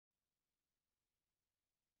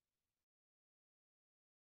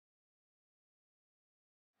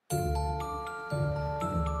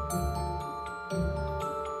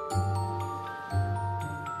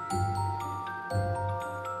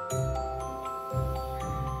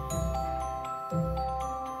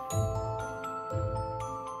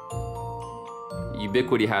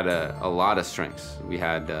UBiQUiTi had a lot of strengths. We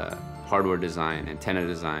had hardware design, antenna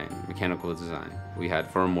design, mechanical design. We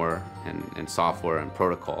had firmware and software and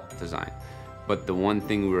protocol design. But the one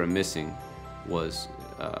thing we were missing was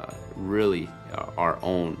really our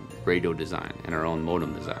own radio design and our own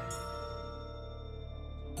modem design.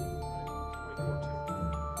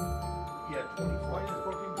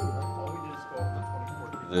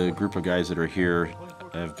 The group of guys that are here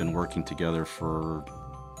have been working together for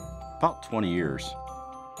about 20 years.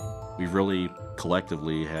 We really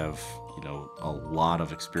collectively have, a lot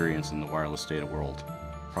of experience in the wireless data world,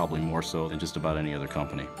 probably more so than just about any other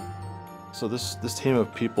company. So this team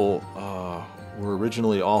of people were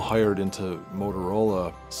originally all hired into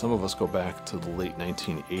Motorola. Some of us go back to the late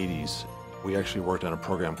 1980s. We actually worked on a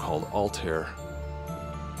program called Altair.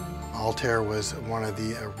 Altair was one of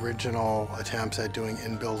the original attempts at doing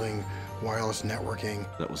in-building wireless networking.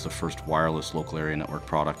 That was the first wireless local area network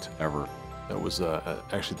product ever. That was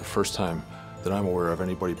actually the first time that I'm aware of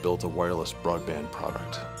anybody built a wireless broadband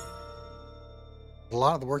product. A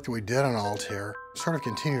lot of the work that we did on Altair sort of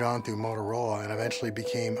continued on through Motorola and eventually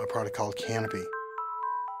became a product called Canopy.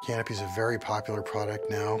 Canopy is a very popular product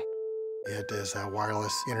now. It is a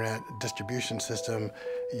wireless internet distribution system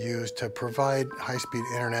used to provide high-speed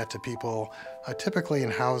internet to people, typically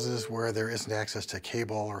in houses where there isn't access to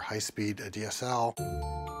cable or high-speed DSL.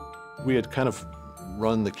 We had kind of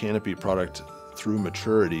run the Canopy product through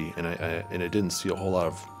maturity, and I didn't see a whole lot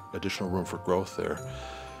of additional room for growth there.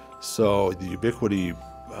 So the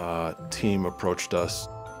UBiQUiTi team approached us.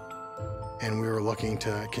 And we were looking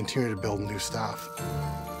to continue to build new stuff.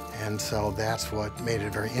 And so that's what made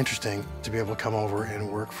it very interesting to be able to come over and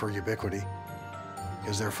work for UBiQUiTi,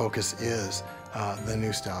 because their focus is the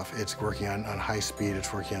new stuff. It's working on high speed,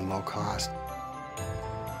 it's working on low cost.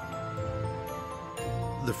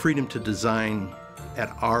 The freedom to design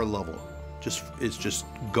at our level is just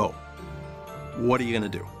go. What are you going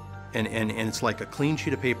to do? And it's like a clean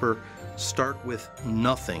sheet of paper, start with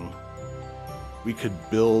nothing. We could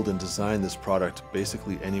build and design this product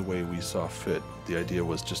basically any way we saw fit. The idea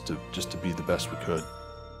was just to be the best we could.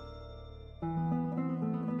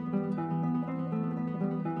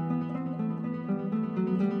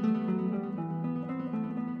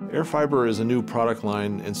 airFiber is a new product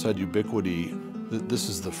line inside UBiQUiTi. This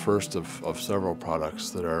is the first of several products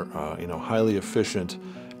that are highly efficient,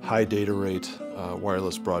 high data rate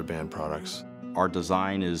wireless broadband products. Our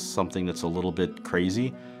design is something that's a little bit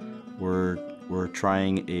crazy. We're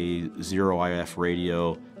trying a 0 IF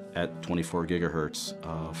radio at 24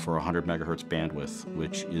 gigahertz for 100 megahertz bandwidth,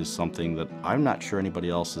 which is something that I'm not sure anybody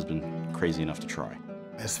else has been crazy enough to try.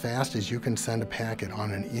 As fast as you can send a packet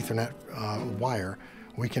on an Ethernet wire,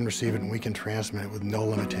 we can receive it and we can transmit it with no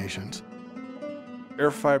limitations.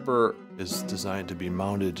 airFiber is designed to be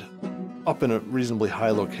mounted up in a reasonably high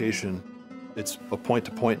location. It's a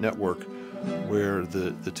point-to-point network where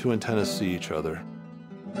the two antennas see each other.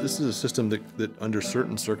 This is a system that under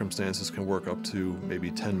certain circumstances can work up to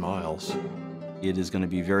maybe 10 miles. It is going to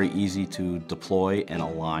be very easy to deploy and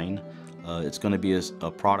align. It's going to be a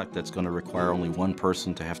product that's going to require only one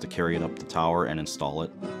person to have to carry it up the tower and install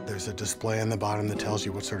it. There's a display on the bottom that tells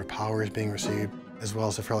you what sort of power is being received, as well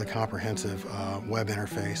as a fairly comprehensive web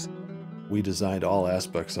interface. We designed all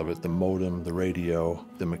aspects of it, the modem, the radio,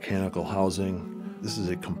 the mechanical housing. This is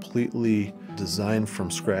a completely designed from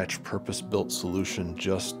scratch, purpose-built solution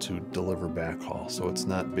just to deliver backhaul. So it's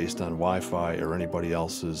not based on Wi-Fi or anybody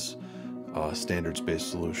else's standards-based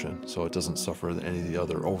solution. So it doesn't suffer any of the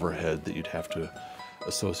other overhead that you'd have to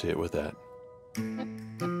associate with that.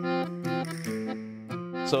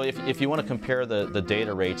 So if you want to compare the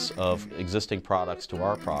data rates of existing products to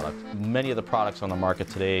our product, many of the products on the market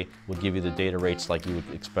today would give you the data rates like you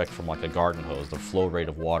would expect from like a garden hose, the flow rate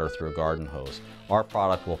of water through a garden hose. Our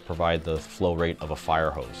product will provide the flow rate of a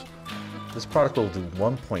fire hose. This product will do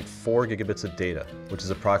 1.4 gigabits of data, which is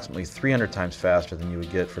approximately 300 times faster than you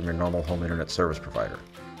would get from your normal home internet service provider.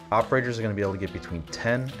 Operators are going to be able to get between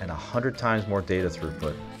 10 and 100 times more data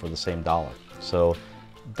throughput for the same dollar. So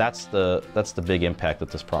that's the big impact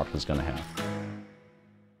that this product is going to have.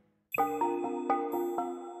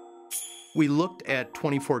 We looked at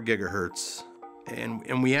 24 gigahertz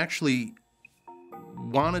and we actually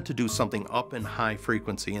wanted to do something up in high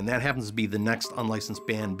frequency, and that happens to be the next unlicensed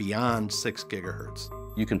band beyond 6 gigahertz.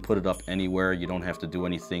 You can put it up anywhere. You don't have to do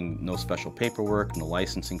anything, no special paperwork, no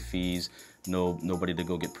licensing fees, nobody to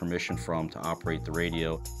go get permission from to operate the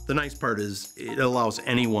radio. The nice part is it allows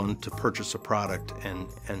anyone to purchase a product and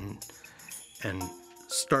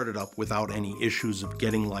start it up without any issues of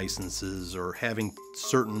getting licenses or having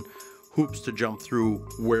certain hoops to jump through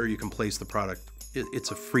where you can place the product.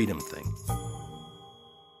 It's a freedom thing.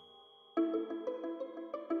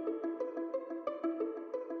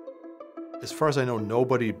 As far as I know,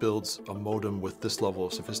 nobody builds a modem with this level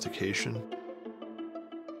of sophistication.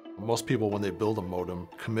 Most people, when they build a modem,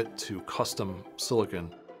 commit to custom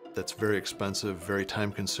silicon that's very expensive, very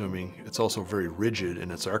time-consuming. It's also very rigid in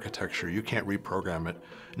its architecture. You can't reprogram it.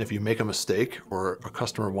 And if you make a mistake or a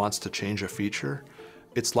customer wants to change a feature,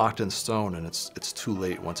 it's locked in stone and it's too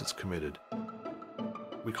late once it's committed.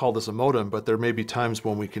 We call this a modem, but there may be times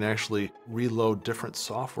when we can actually reload different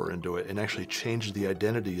software into it and actually change the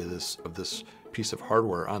identity of this piece of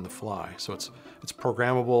hardware on the fly. So it's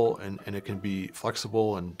programmable and it can be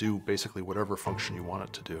flexible and do basically whatever function you want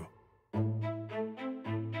it to do.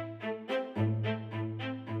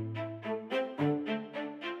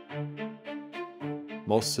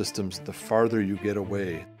 Most systems, the farther you get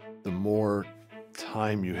away, the more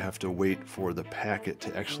time you have to wait for the packet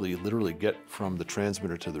to actually literally get from the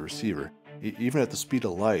transmitter to the receiver. Even at the speed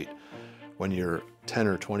of light, when you're 10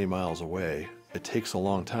 or 20 miles away, it takes a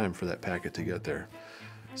long time for that packet to get there.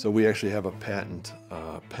 So we actually have a patent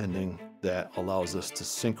pending that allows us to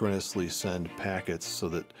synchronously send packets so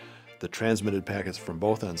that the transmitted packets from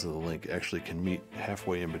both ends of the link actually can meet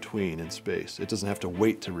halfway in between in space. It doesn't have to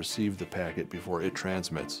wait to receive the packet before it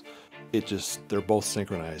transmits. They're both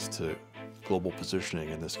synchronized to global positioning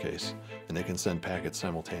in this case, and they can send packets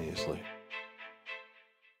simultaneously.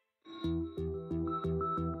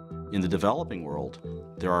 In the developing world,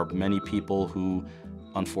 there are many people who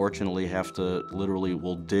unfortunately have to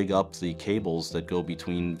will dig up the cables that go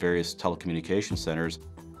between various telecommunication centers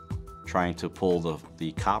trying to pull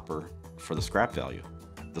the copper for the scrap value.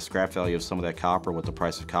 The scrap value of some of that copper with the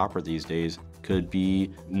price of copper these days could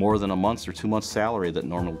be more than a month's or 2 months' salary that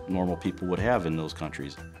normal people would have in those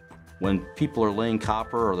countries. When people are laying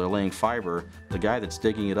copper or they're laying fiber, the guy that's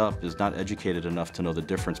digging it up is not educated enough to know the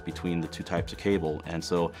difference between the two types of cable, and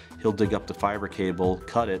so he'll dig up the fiber cable,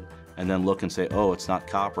 cut it, and then look and say, oh, it's not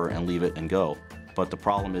copper, and leave it and go. But the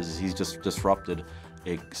problem is he's just disrupted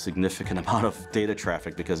a significant amount of data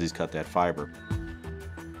traffic because he's cut that fiber.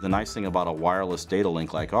 The nice thing about a wireless data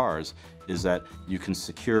link like ours is that you can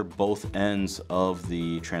secure both ends of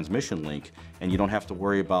the transmission link, and you don't have to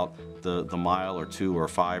worry about the mile or 2 or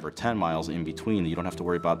 5 or 10 miles in between. You don't have to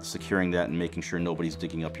worry about securing that and making sure nobody's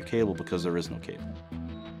digging up your cable because there is no cable.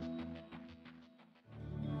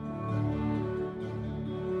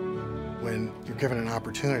 When you're given an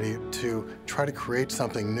opportunity to try to create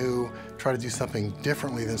something new, try to do something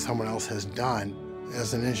differently than someone else has done,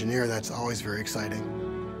 as an engineer, that's always very exciting.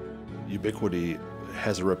 UBiQUiTi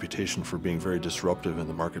has a reputation for being very disruptive in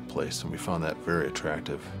the marketplace, and we found that very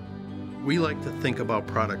attractive. We like to think about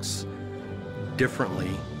products differently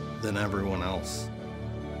than everyone else.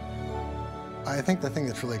 I think the thing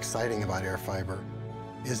that's really exciting about airFiber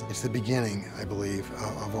is it's the beginning, I believe,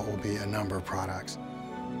 of what will be a number of products.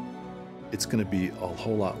 It's going to be a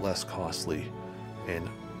whole lot less costly and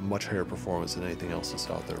much higher performance than anything else that's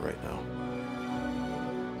out there right now.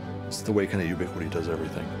 It's the way kind of UBiQUiTi does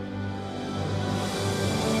everything.